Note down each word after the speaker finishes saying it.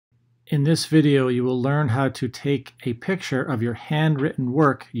In this video, you will learn how to take a picture of your handwritten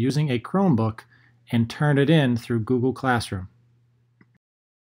work using a Chromebook and turn it in through Google Classroom.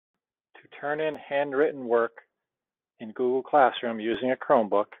 To turn in handwritten work in Google Classroom using a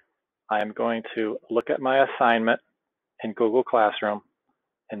Chromebook, I am going to look at my assignment in Google Classroom.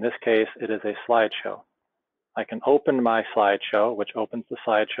 In this case, it is a slideshow. I can open my slideshow, which opens the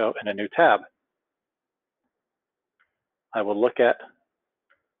slideshow in a new tab. I will look at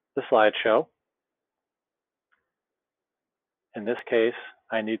the slideshow. In this case,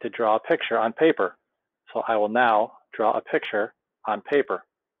 I need to draw a picture on paper. So I will now draw a picture on paper.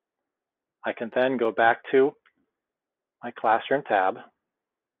 I can then go back to my Classroom tab,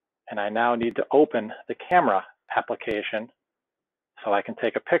 and I now need to open the camera application so I can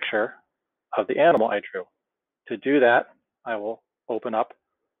take a picture of the animal I drew. To do that, I will open up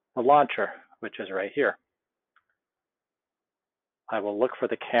the launcher, which is right here. I will look for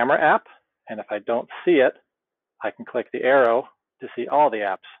the camera app, and if I don't see it, I can click the arrow to see all the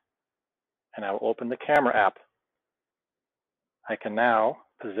apps, and I will open the camera app. I can now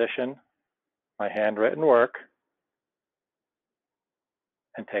position my handwritten work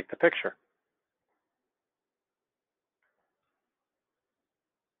and take the picture.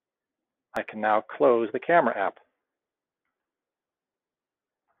 I can now close the camera app.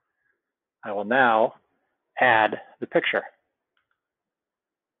 I will now add the picture.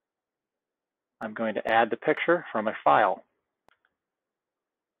 I'm going to add the picture from a file.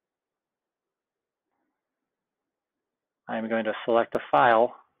 I'm going to select a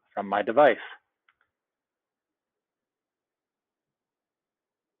file from my device.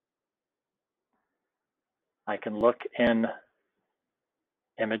 I can look in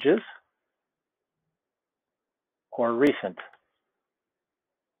Images or Recent.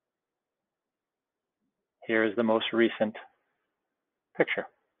 Here is the most recent picture.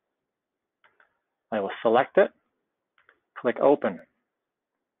 I will select it, click Open,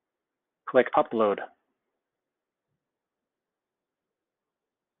 click Upload.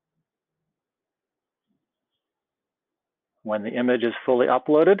 When the image is fully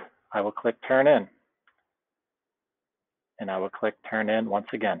uploaded, I will click Turn In, and I will click Turn In once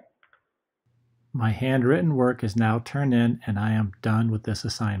again. My handwritten work is now turned in, and I am done with this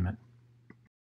assignment.